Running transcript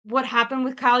what happened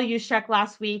with Kyle Juszczyk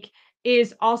last week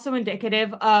is also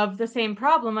indicative of the same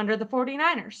problem under the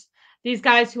 49ers. These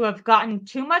guys who have gotten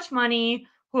too much money,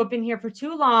 who have been here for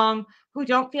too long, who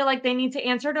don't feel like they need to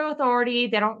answer to authority.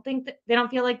 They don't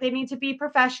feel like they need to be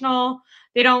professional.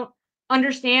 They don't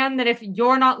understand that if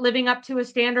you're not living up to a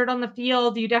standard on the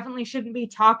field, you definitely shouldn't be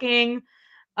talking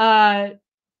uh,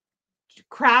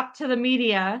 crap to the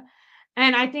media.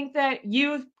 And I think that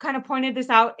you kind of pointed this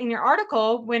out in your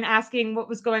article when asking what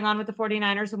was going on with the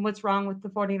 49ers and what's wrong with the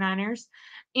 49ers.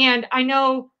 And I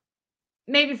know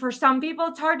maybe for some people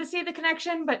it's hard to see the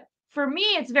connection, but for me,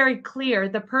 it's very clear.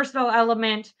 The personal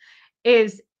element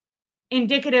is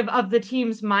indicative of the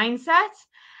team's mindset.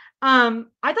 I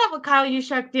thought what Kyle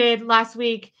Juszczyk did last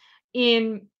week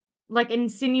in like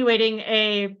insinuating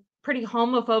a pretty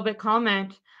homophobic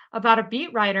comment about a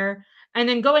beat writer and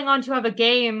then going on to have a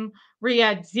game where he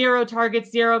had 0 targets,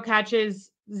 0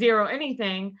 catches, 0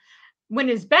 anything, when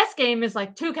his best game is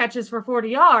like 2 catches for 40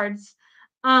 yards.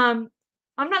 I'm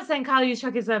not saying Kyle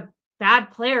Juszczyk is a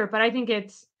bad player, but I think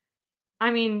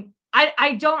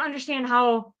I don't understand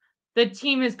how the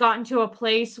team has gotten to a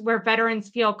place where veterans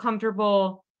feel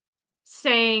comfortable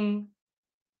saying,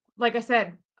 like I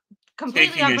said,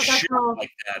 completely Taking a shot unprofessional,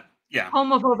 like that. Yeah.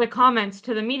 homophobic comments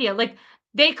to the media. Like,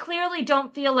 they clearly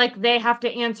don't feel like they have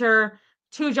to answer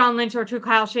to John Lynch or to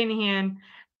Kyle Shanahan.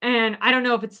 And I don't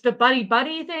know if it's the buddy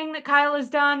buddy thing that Kyle has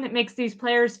done that makes these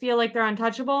players feel like they're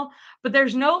untouchable, but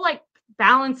there's no like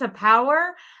balance of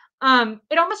power.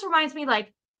 It almost reminds me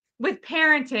like with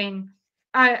parenting.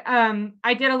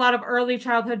 I did a lot of early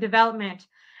childhood development,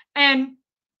 and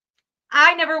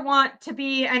I never want to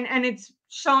be, and it's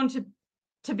shown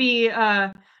to be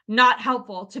not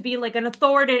helpful to be like an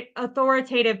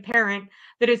authoritative parent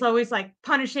that is always like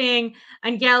punishing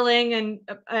and yelling and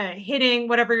hitting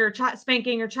whatever your child,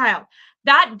 spanking your child.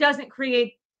 That doesn't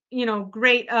create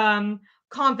great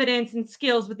confidence and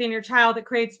skills within your child. That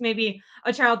creates maybe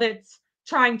a child that's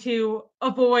trying to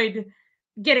avoid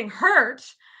getting hurt,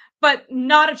 but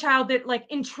not a child that like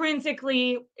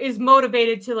intrinsically is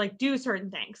motivated to like do certain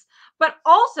things. But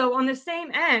also on the same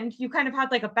end, you kind of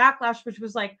had like a backlash, which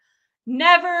was like,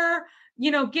 never,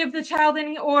 give the child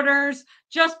any orders,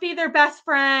 just be their best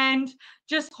friend,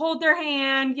 just hold their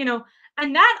hand,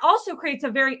 and that also creates a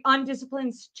very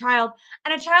undisciplined child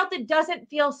and a child that doesn't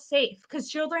feel safe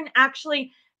because children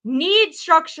actually need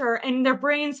structure and their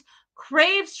brains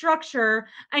crave structure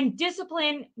and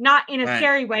discipline, not in a Right.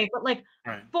 scary way, but like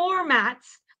Right.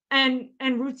 formats and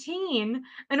routine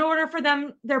in order for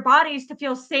their bodies to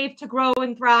feel safe to grow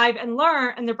and thrive and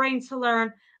learn, and their brains to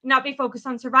learn, not be focused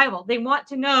on survival. They want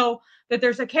to know that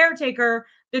there's a caretaker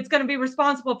that's going to be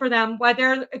responsible for them while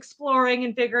they're exploring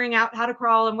and figuring out how to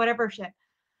crawl and whatever shit.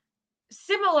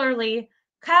 Similarly,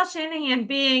 Kyle Shanahan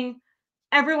being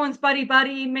everyone's buddy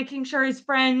buddy, making sure his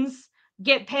friends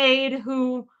get paid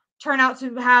who turn out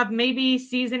to have maybe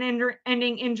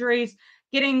season-ending injuries,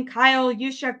 getting Kyle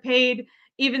Juszczyk paid,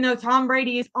 even though Tom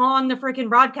Brady is on the freaking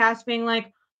broadcast being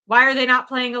like, why are they not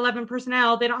playing 11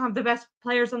 personnel? They don't have the best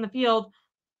players on the field.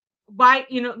 Why,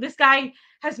 this guy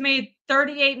has made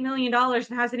 $38 million and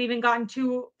hasn't even gotten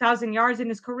 2,000 yards in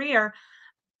his career.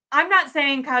 I'm not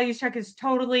saying Kyle Juszczyk is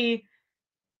totally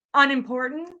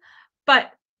unimportant,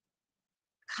 but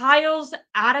Kyle's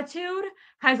attitude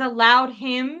has allowed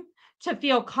him to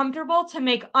feel comfortable to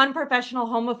make unprofessional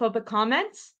homophobic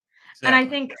comments. And I Exactly.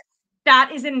 think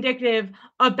that is indicative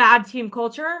of bad team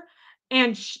culture.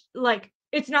 And like,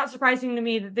 it's not surprising to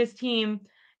me that this team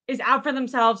is out for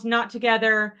themselves, not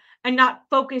together, and not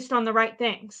focused on the right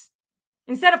things.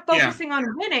 Instead of Yeah. focusing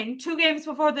on winning 2 games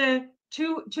before the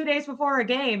 2 days before a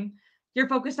game, you're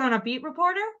focused on a beat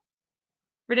reporter. Yeah.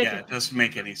 It Ridiculous. doesn't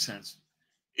make any sense.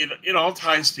 It all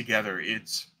ties together.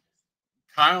 It's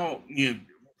Kyle.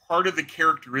 Part of the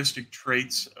characteristic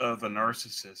traits of a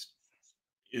narcissist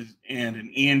is and an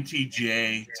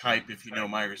ENTJ type. If you know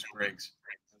Myers Briggs,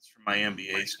 that's from my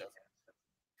MBA stuff.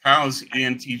 Kyle's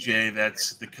ENTJ.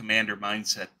 That's the commander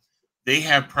mindset. They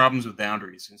have problems with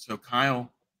boundaries, and so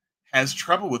Kyle has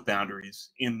trouble with boundaries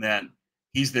in that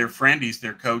he's their friend, he's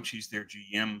their coach, he's their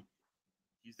GM,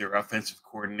 he's their offensive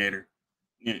coordinator.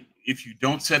 If you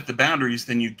don't set the boundaries,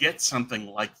 then you get something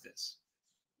like this,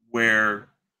 where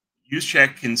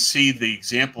Juszczyk can see the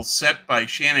example set by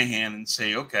Shanahan and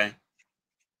say, okay,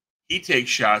 he takes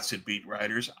shots at beat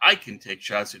writers. I can take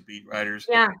shots at beat writers.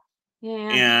 Yeah. Yeah.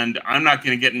 And I'm not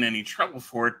going to get in any trouble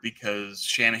for it because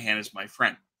Shanahan is my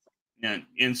friend.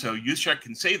 And so Juszczyk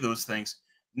can say those things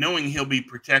knowing he'll be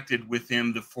protected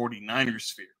within the 49ers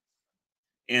sphere.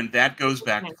 And that goes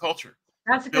back Yeah. to culture.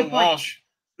 That's a Bill good point. Walsh,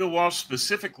 Bill Walsh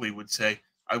specifically would say,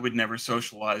 I would never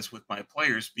socialize with my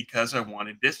players because I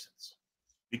wanted distance,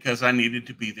 because I needed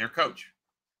to be their coach.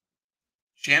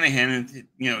 Shanahan,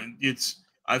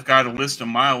 I've got a list a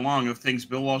mile long of things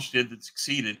Bill Walsh did that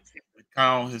succeeded, that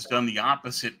Kyle has done the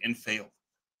opposite and failed.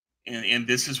 And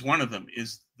this is one of them,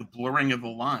 is the blurring of the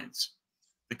lines.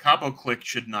 The Cabo clique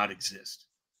should not exist.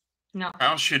 No.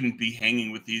 Kyle shouldn't be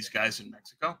hanging with these guys in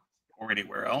Mexico or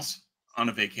anywhere else on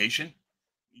a vacation.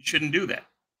 You shouldn't do that.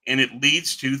 And it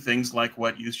leads to things like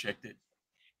what Juszczyk did.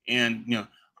 And,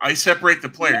 I separate the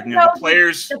player. The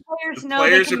player's a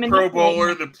Pro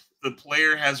Bowler. The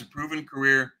player has a proven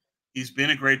career. He's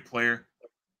been a great player.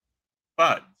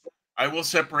 But I will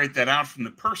separate that out from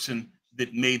the person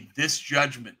that made this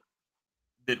judgment,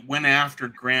 that went after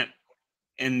Grant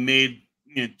and made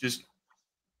just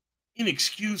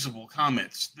inexcusable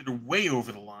comments that are way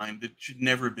over the line that should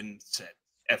never have been said,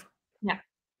 ever. Yeah.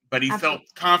 But he felt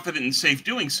confident and safe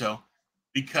doing so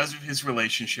because of his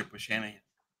relationship with Shanahan.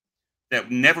 That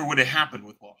never would have happened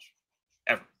with Walsh,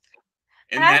 ever.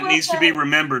 And that needs to be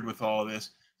remembered with all of this.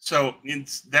 So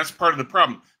that's part of the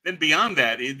problem. Then beyond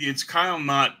that, it's Kyle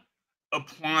not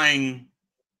applying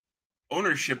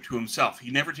ownership to himself.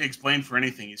 He never takes blame for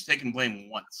anything. He's taken blame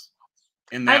once.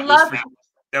 And that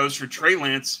was for Trey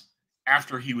Lance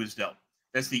after he was dealt.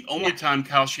 That's the only time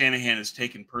Kyle Shanahan has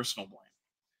taken personal blame.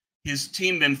 His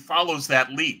team then follows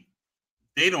that lead.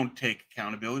 They don't take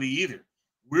accountability either.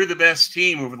 We're the best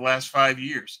team over the last 5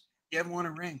 years. You haven't won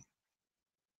a ring.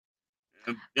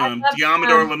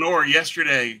 Diamador Lenore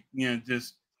yesterday,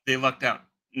 they lucked out.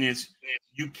 And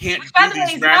you can't do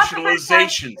these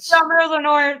rationalizations. Diamador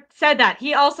Lenore said that.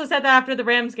 He also said that after the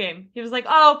Rams game. He was like,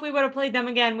 "Oh, if we would have played them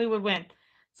again, we would win."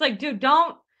 It's like, dude,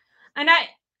 don't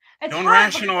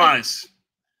rationalize.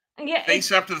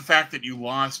 Face up to the fact that you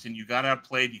lost and you got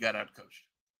outplayed, you got outcoached.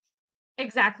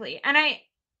 Exactly. And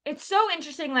it's so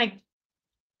interesting, like,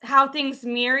 how things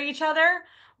mirror each other,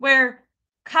 where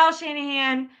Kyle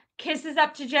Shanahan kisses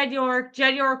up to Jed York.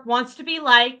 Jed York wants to be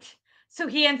liked, so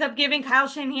he ends up giving Kyle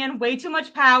Shanahan way too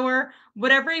much power,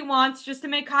 whatever he wants, just to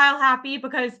make Kyle happy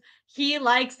because he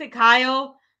likes that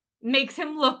Kyle makes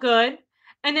him look good.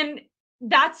 And then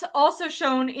that's also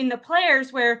shown in the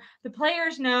players, where the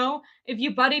players know if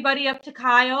you buddy up to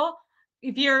Kyle,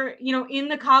 if you're, in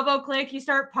the Cabo clique, you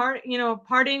start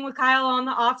partying with Kyle on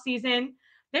the off season,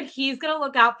 that he's going to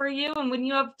look out for you. And when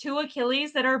you have two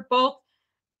Achilles that are both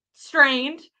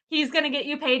strained, he's going to get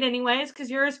you paid anyways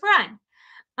because you're his friend.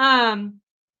 I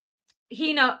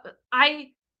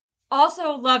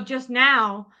also love just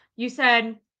now, you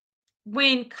said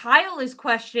when Kyle is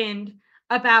questioned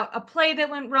about a play that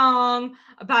went wrong,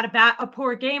 about a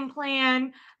poor game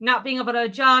plan, not being able to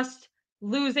adjust,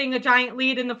 losing a giant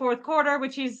lead in the fourth quarter,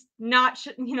 which he's not,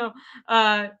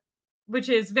 which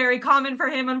is very common for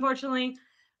him, unfortunately.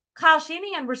 Kyle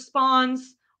Shanahan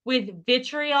responds with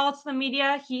vitriol to the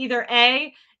media. He either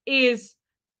A, is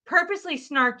purposely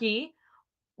snarky,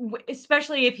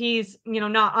 especially if he's,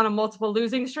 not on a multiple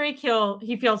losing streak.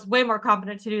 He feels way more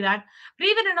confident to do that. But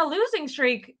even in a losing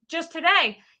streak, just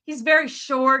today, he's very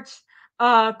short,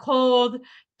 cold,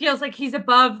 feels like he's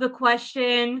above the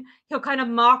question. He'll kind of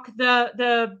mock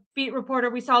the beat reporter.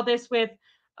 We saw this with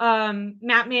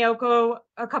Matt Mayoko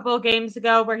a couple of games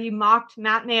ago, where he mocked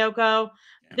Matt Mayoko.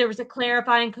 There was a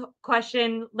clarifying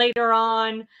question later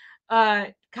on.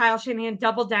 Kyle Shanahan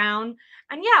doubled down.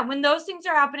 And when those things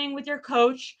are happening with your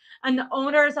coach and the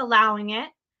owner is allowing it,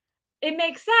 it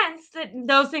makes sense that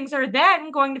those things are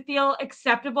then going to feel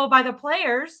acceptable by the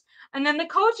players. And then the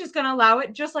coach is going to allow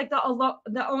it, just like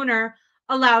the owner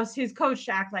allows his coach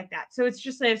to act like that. So it's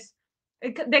just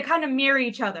they kind of mirror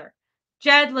each other.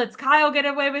 Jed lets Kyle get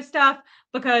away with stuff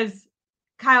because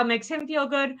Kyle makes him feel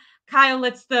good. Kyle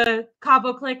lets the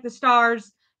Cabo clique, the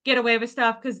Stars, get away with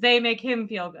stuff because they make him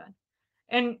feel good.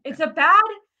 And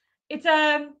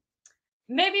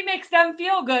maybe makes them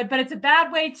feel good, but it's a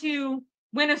bad way to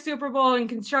win a Super Bowl and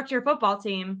construct your football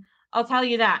team. I'll tell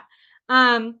you that.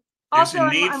 There's a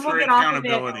need for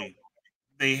accountability.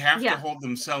 They have to hold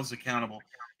themselves accountable.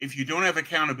 If you don't have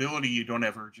accountability, you don't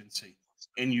have urgency.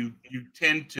 And you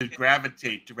tend to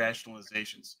gravitate to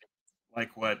rationalizations,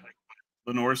 like what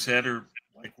Lenore said or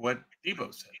like what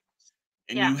Debo said.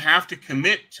 And you have to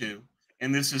commit to,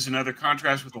 and this is another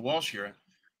contrast with the Walsh era,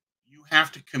 you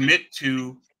have to commit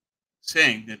to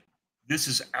saying that this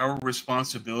is our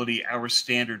responsibility, our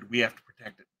standard, we have to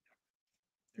protect it.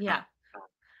 Yeah.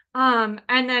 And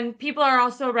then people are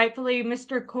also rightfully,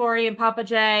 Mr. Corey and Papa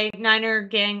J, Niner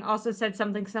gang, also said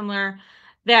something similar,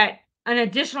 that an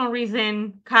additional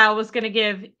reason Kyle was going to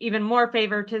give even more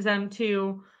favoritism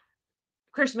to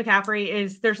Chris McCaffrey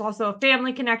is there's also a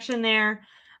family connection there.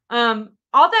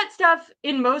 all that stuff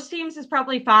in most teams is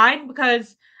probably fine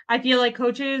because I feel like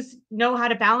coaches know how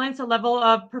to balance a level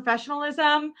of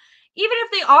professionalism, even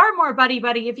if they are more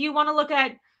buddy-buddy. If you want to look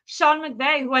at Sean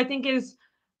McVay, who I think is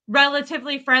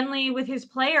relatively friendly with his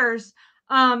players,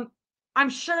 I'm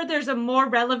sure there's a more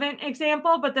relevant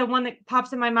example, but the one that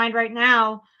pops in my mind right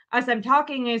now as I'm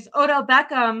talking is Odell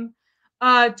Beckham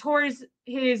tore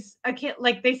his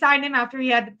like they signed him after he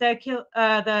had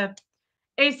the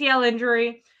ACL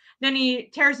injury. Then he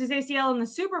tears his ACL in the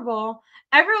Super Bowl.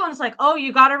 Everyone's like, "Oh,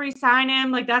 you got to re-sign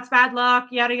him. Like that's bad luck."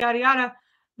 Yada yada yada.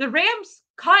 The Rams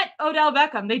cut Odell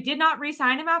Beckham. They did not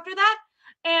re-sign him after that,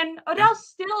 and Yeah. Odell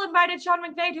still invited Sean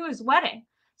McVay to his wedding.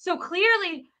 So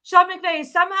clearly, Sean McVay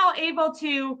is somehow able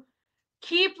to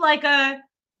keep like a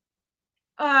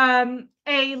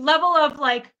level of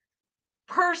like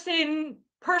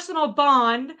personal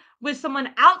bond with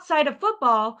someone outside of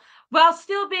football while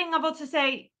still being able to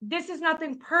say this is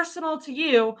nothing personal to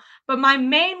you, but my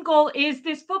main goal is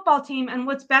this football team and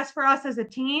what's best for us as a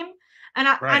team, and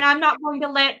Right. I'm not going to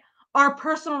let our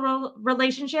personal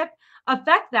relationship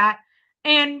affect that.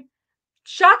 And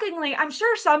shockingly, I'm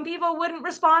sure some people wouldn't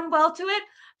respond well to it,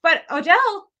 but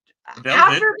Odell, Odell did.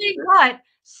 after being cut,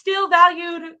 still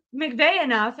valued McVay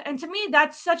enough, and to me,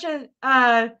 that's such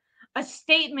a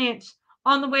statement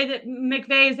on the way that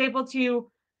McVay is able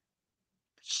to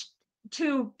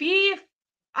be,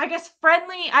 I guess,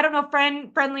 friendly. I don't know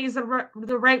if friendly is the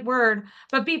right word,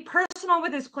 but be personal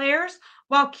with his players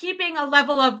while keeping a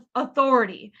level of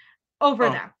authority over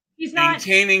Oh, them. He's not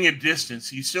maintaining a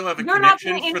distance. You still have a you're not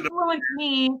connection going to for the influence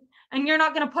me, and you're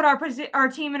not going to put our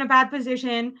team in a bad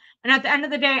position. And at the end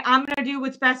of the day, I'm going to do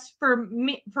what's best for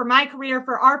me, for my career,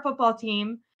 for our football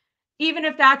team, even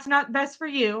if that's not best for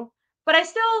you. But I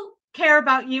still care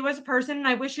about you as a person, and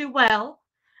I wish you well.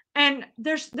 And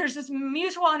there's this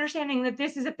mutual understanding that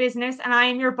this is a business, and I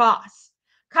am your boss.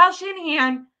 Kyle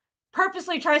Shanahan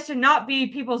purposely tries to not be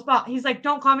people's boss. He's like,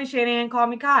 "Don't call me Shanahan, call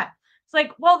me Kyle." It's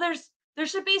like, well, there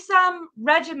should be some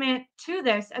regiment to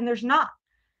this, and there's not.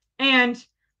 And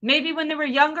maybe when they were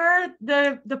younger,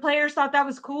 the players thought that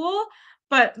was cool,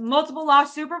 but multiple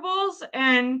lost Super Bowls,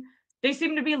 and they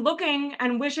seem to be looking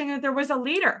and wishing that there was a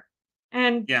leader.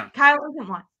 And yeah. Kyle isn't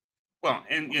one. Well,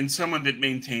 and someone that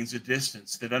maintains a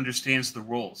distance, that understands the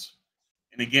roles.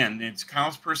 And again, it's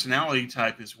Kyle's personality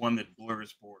type is one that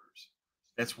blurs borders.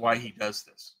 That's why he does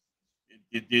this.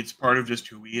 It's part of just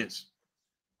who he is.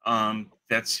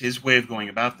 That's his way of going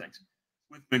about things.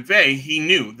 With McVay, he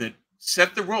knew that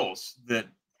set the roles that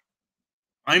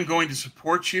I'm going to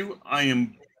support you. I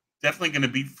am definitely going to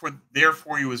be there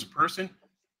for you as a person,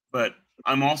 but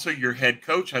I'm also your head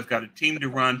coach. I've got a team to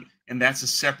run, and that's a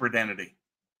separate entity.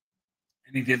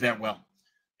 And he did that well.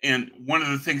 And one of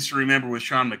the things to remember with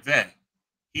Sean McVay,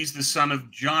 he's the son of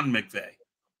John McVay,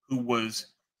 who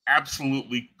was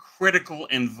absolutely critical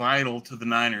and vital to the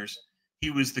Niners.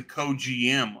 He was the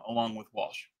co-GM along with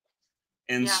Walsh.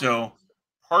 And Yeah, so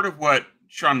part of what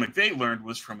Sean McVay learned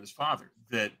was from his father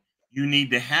that you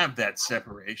need to have that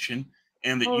separation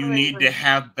and that you totally need to agree.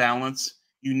 have balance.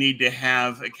 You need to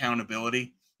have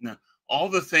accountability. Now, all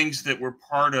the things that were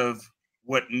part of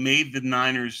what made the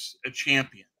Niners a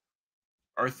champion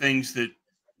are things that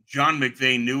John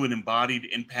McVay knew and embodied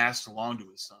and passed along to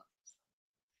his son.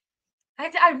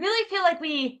 I really feel like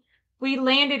we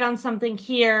landed on something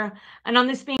here, and on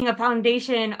this being a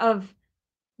foundation of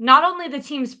not only the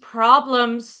team's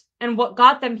problems and what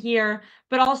got them here,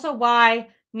 but also why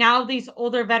now these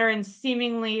older veterans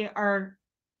seemingly are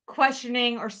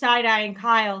questioning or side-eyeing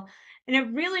Kyle. And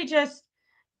it really just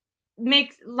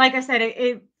makes, like I said,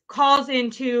 it calls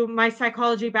into my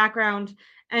psychology background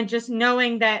and just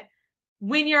knowing that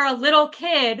when you're a little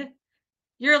kid,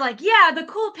 you're like, yeah, the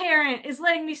cool parent is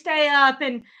letting me stay up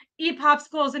and eat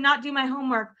popsicles and not do my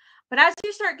homework. But as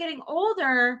you start getting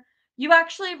older, you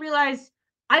actually realize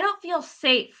I don't feel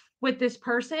safe with this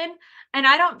person. And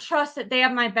I don't trust that they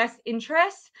have my best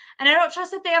interests. And I don't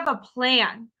trust that they have a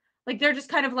plan. Like they're just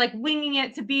kind of like winging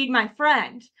it to be my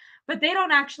friend. But they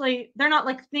don't actually, they're not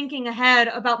like thinking ahead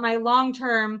about my long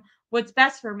term, what's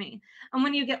best for me. And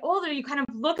when you get older, you kind of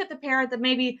look at the parent that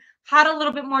maybe had a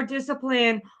little bit more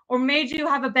discipline or made you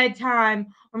have a bedtime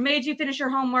or made you finish your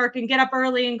homework and get up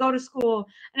early and go to school,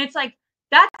 and it's like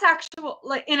that's actual,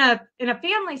 like in a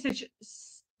family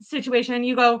situation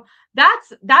you go,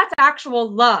 that's actual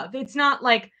love. It's not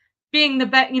like being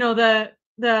the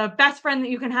the best friend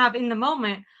that you can have in the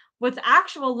moment. What's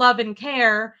actual love and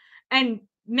care and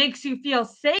makes you feel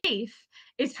safe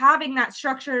is having that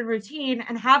structure and routine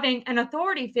and having an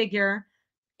authority figure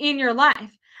in your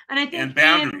life. And I And think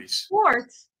boundaries.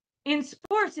 in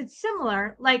sports it's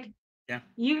similar. Like Yeah.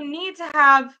 you need to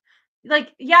have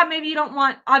like, yeah, maybe you don't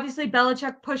want, obviously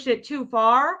Belichick pushed it too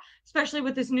far, especially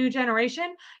with this new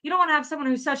generation. You don't want to have someone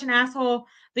who's such an asshole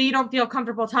that you don't feel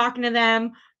comfortable talking to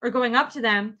them or going up to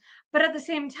them. But at the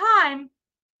same time,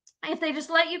 if they just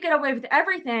let you get away with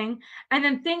everything and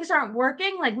then things aren't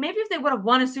working, like maybe if they would have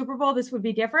won a Super Bowl, this would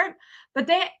be different. But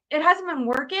it hasn't been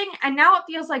working. And now it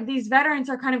feels like these veterans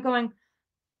are kind of going,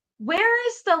 where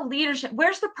is the leadership?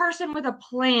 Where's the person with a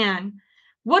plan?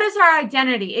 What is our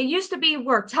identity? It used to be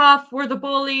we're tough, we're the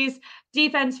bullies,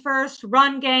 defense first,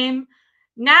 run game.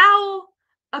 Now,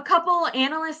 a couple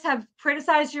analysts have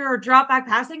criticized your drop back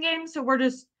passing game, so we're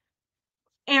just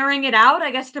airing it out, I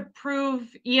guess, to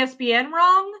prove ESPN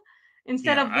wrong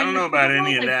instead Yeah, of I win don't the know Super about Bowl.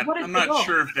 any of Like, that. what is I'm the not goal?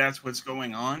 sure if that's what's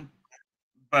going on,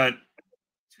 but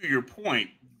to your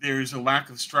point, there's a lack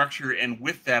of structure, and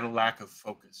with that, a lack of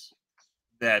focus.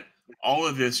 That all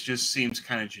of this just seems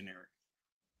kind of generic.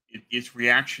 It's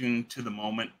reaction to the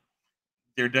moment.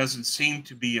 There doesn't seem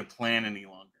to be a plan any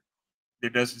longer. There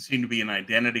doesn't seem to be an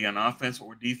identity on offense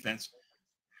or defense.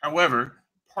 However,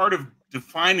 part of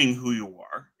defining who you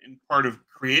are and part of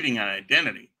creating an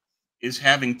identity is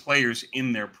having players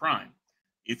in their prime.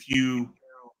 If you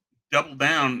double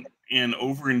down and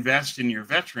overinvest in your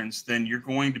veterans, then you're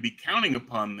going to be counting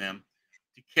upon them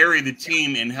to carry the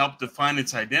team and help define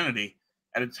its identity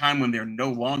at a time when they're no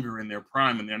longer in their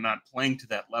prime and they're not playing to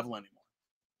that level anymore.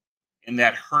 And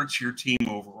that hurts your team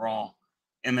overall.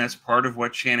 And that's part of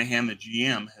what Shanahan, the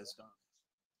GM, has done.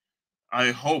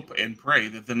 I hope and pray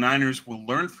that the Niners will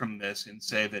learn from this and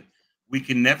say that we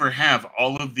can never have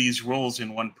all of these roles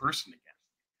in one person again.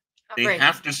 They Agreed.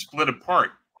 have to split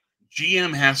apart.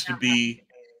 GM has to be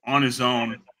on his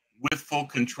own with full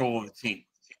control of the team.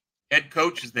 Head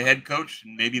coach is the head coach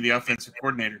and maybe the offensive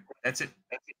coordinator. That's it.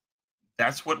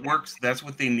 That's what works. That's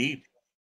what they need.